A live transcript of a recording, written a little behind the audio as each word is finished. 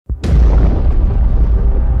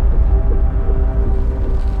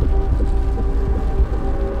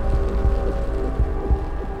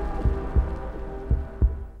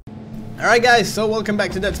Alright guys, so welcome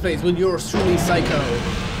back to Dead Space with yours truly, Psycho.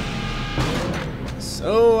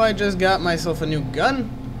 So I just got myself a new gun,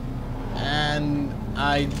 and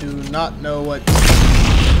I do not know what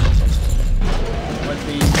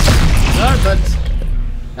these are, but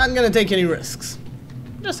not gonna take any risks,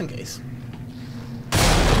 just in case.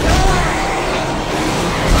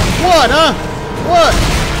 What, huh? What?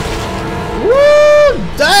 Woo!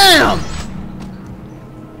 Damn!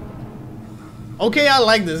 Okay, I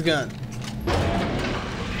like this gun.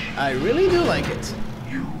 I really do like it.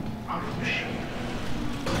 You are a machine.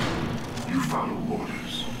 You follow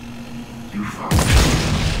orders. You follow.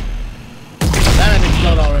 Damn it,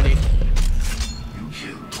 explode already. You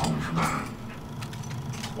kill on command.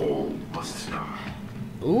 All must die.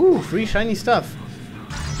 Ooh, free shiny stuff.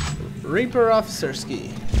 Reaper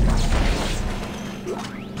Officerski.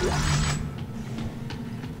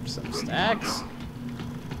 Some stacks.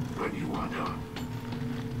 When you are done,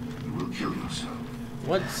 you will kill yourself.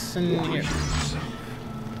 What's in here?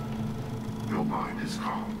 Your mind is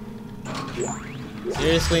calm.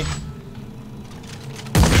 Seriously?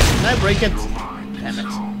 Can I break it? Your mind is Damn it.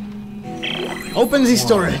 calm. Open the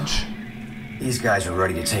storage. These guys are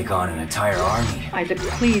ready to take on an entire army. Isaac,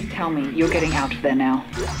 please tell me you're getting out of there now.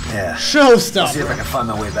 Yeah. Show See if stuff. I can find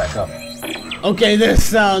my way back up. Okay, this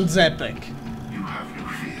sounds epic. You have no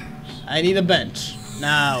fears. I need a bench.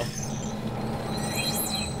 Now.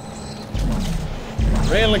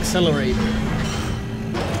 Rail accelerator.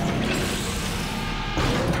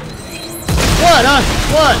 What, huh?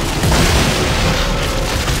 What?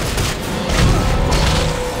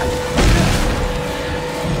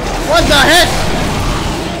 What the heck?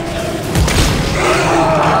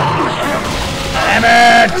 Damn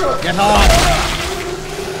it! Get off!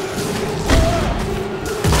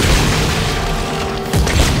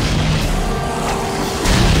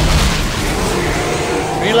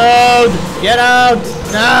 Reload! Get out!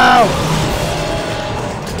 Now!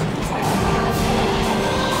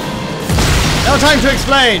 No time to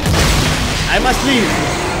explain! I must leave!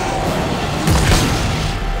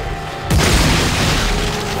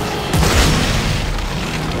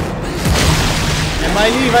 And by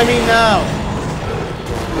leave I mean now!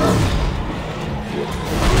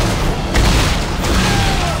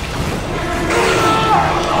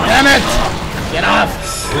 Damn it! Get off!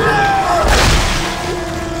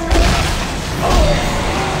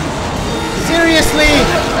 Seriously?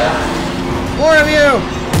 More of you!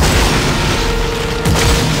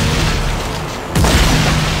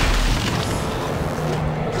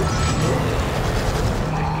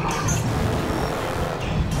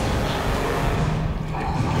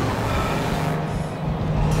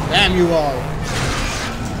 Damn you all.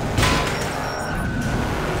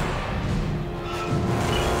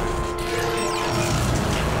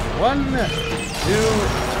 One, two,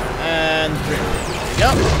 and three.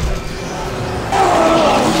 Yep.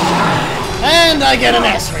 And I get an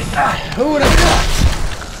S ring. Who would have thought?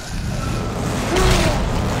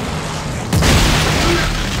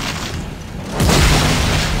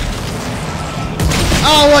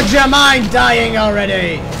 Oh, would you mind dying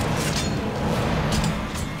already?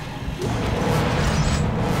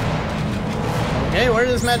 Okay, where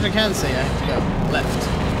does magic hand say I have to go? Left.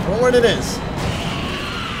 Forward it is.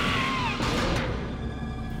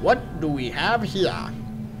 What do we have here?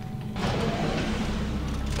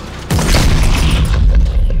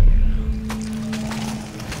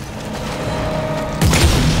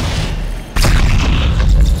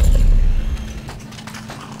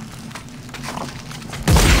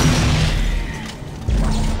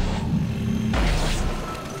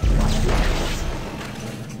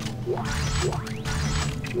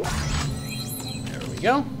 There we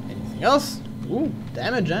go. Anything else? Ooh,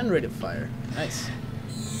 damage and rate of fire. Nice.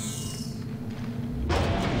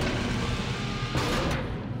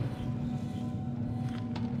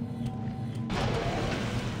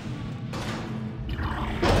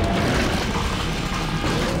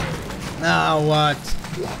 Now what?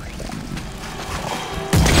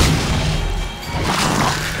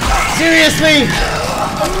 Seriously?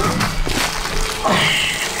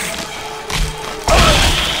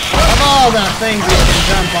 Of all the things you can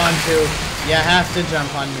jump onto, you have to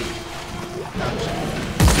jump on me.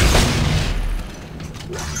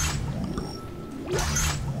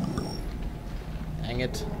 Dang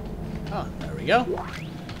it. Oh, there we go.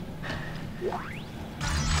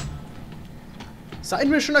 Side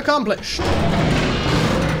mission accomplished.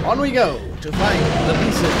 On we go to find the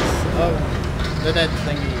pieces of the dead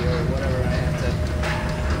thingy or whatever I have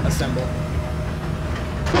to assemble.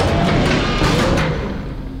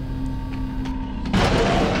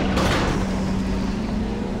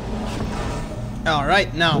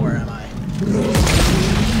 Alright, now where am I? A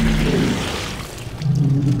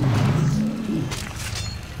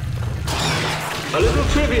little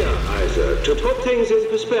trivia, Isaac, to put things in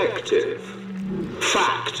perspective.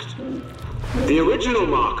 Fact. The original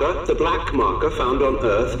marker, the black marker found on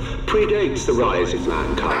Earth, predates the rise of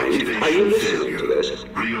mankind. Are you listening to this?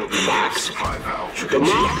 Fact. The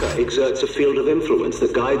marker exerts a field of influence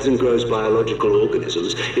that guides and grows biological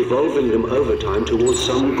organisms, evolving them over time towards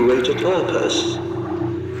some greater purpose.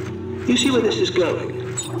 You see where this is going?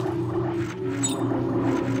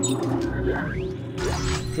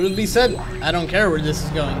 Truth be said, I don't care where this is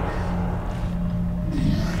going.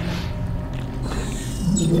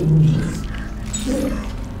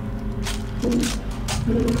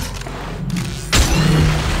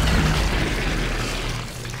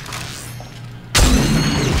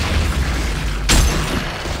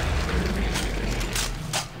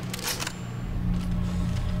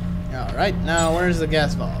 Alright, now where's the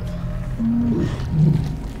gas valve?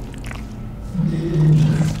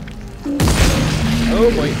 Oh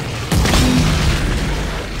boy.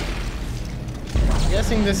 I'm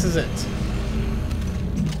guessing this is it.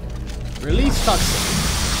 Release toxin.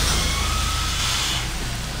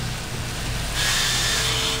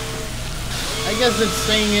 I guess that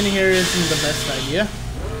staying in here isn't the best idea.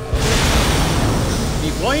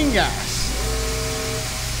 Deploying gas.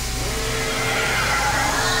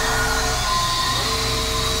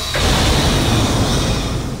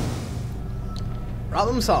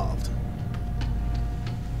 Problem solved.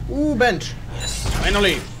 Ooh, bench. Yes,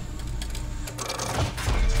 finally.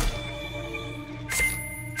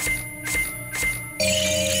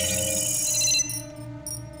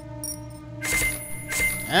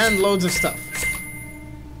 And loads of stuff.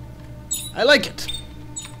 I like it.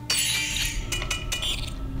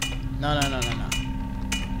 No.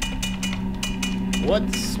 What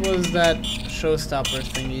was that showstopper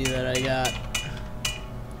thingy that I got?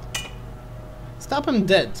 Stop him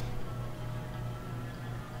dead.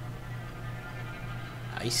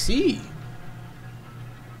 I see.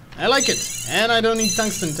 I like it. And I don't need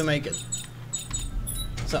tungsten to make it.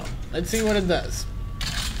 So, let's see what it does.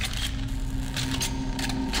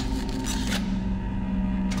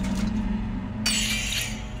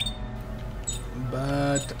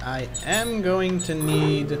 But I am going to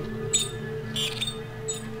need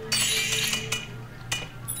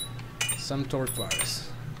some torque bars.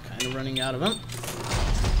 Kind of running out of them.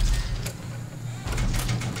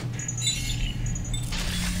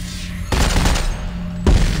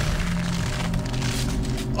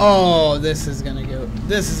 Oh, this is gonna be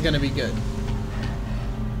good.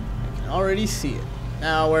 I can already see it.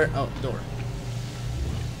 Now where? Oh, door.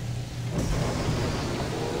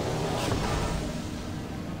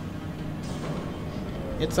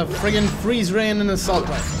 It's a friggin' freeze ray and an assault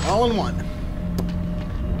rifle, all in one.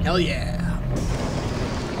 Hell yeah.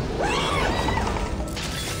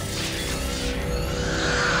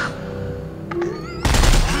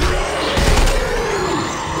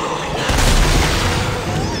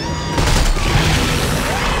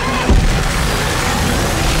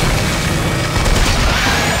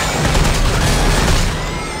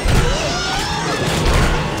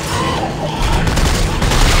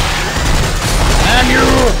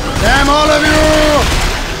 Damn all of you!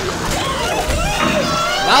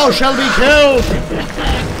 Thou shall be killed!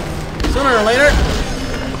 Sooner or later.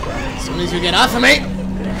 As soon as you get off of me.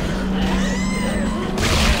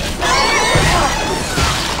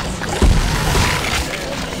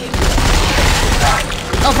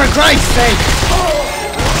 Oh, for Christ's sake!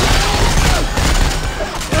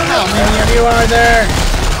 How many of you are there?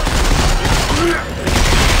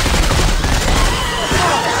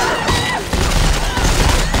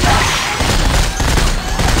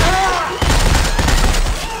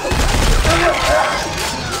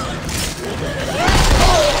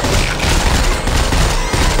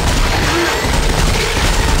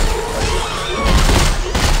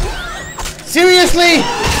 Seriously?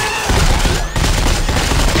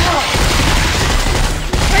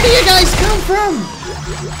 Where do you guys come from?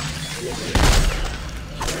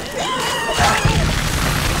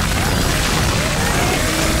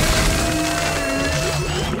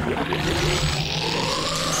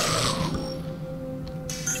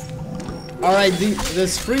 Alright,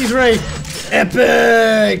 this freeze ray,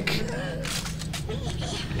 epic!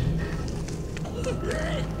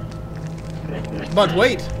 But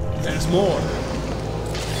wait, there's more.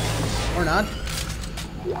 Or not.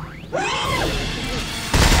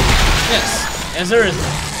 Yes, there is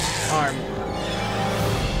arm.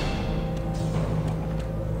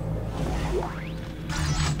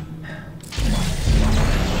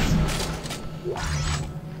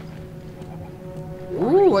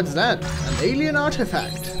 Ooh, what's that? A alien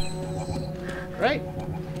artifact. Right.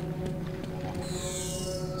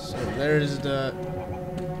 So there's the...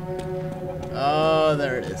 Oh,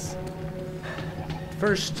 there it is.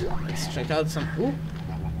 First, let's check out some... Ooh.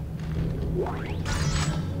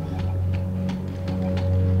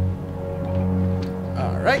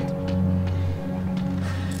 Alright.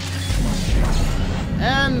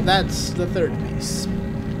 And that's the third piece.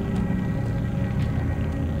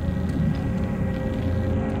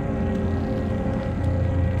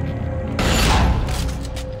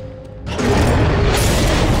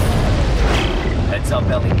 Heads up,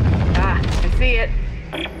 Ellie. Ah, I see it.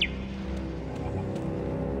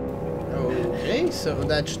 Okay, so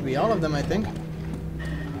that should be all of them, I think.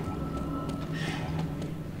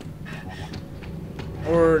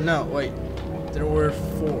 Or no, wait. There were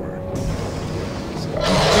 4.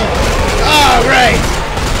 Oh, right!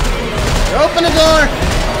 Open the door!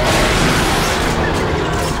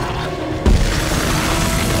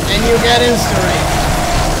 And you get insta-rape.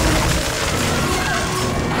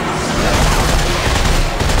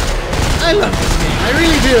 I love this game, I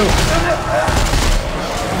really do.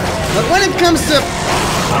 But when it comes to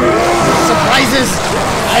surprises,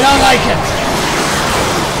 I don't like it.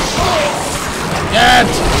 Get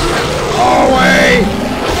away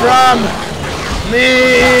from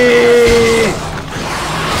me!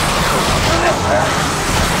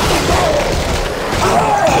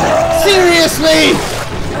 Seriously?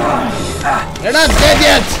 You're not dead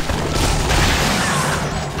yet!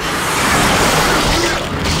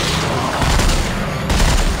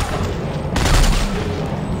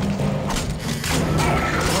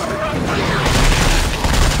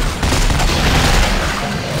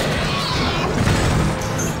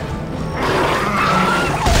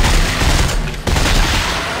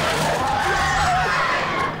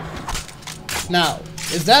 Now,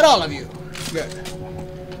 is that all of you? Good.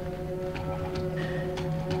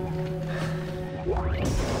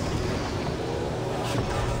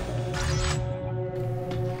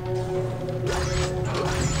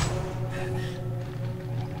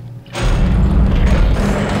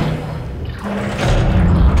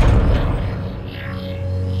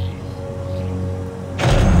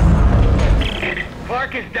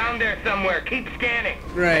 Clark is down there somewhere. Keep scanning.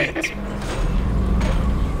 Great.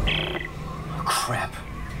 Crap.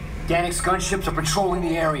 Danik's gunships are patrolling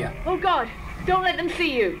the area. Oh God, don't let them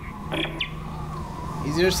see you.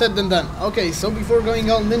 Easier said than done. Okay, so before going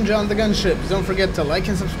all ninja on the gunships, don't forget to like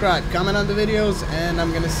and subscribe, comment on the videos, and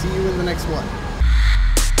I'm gonna see you in the next one.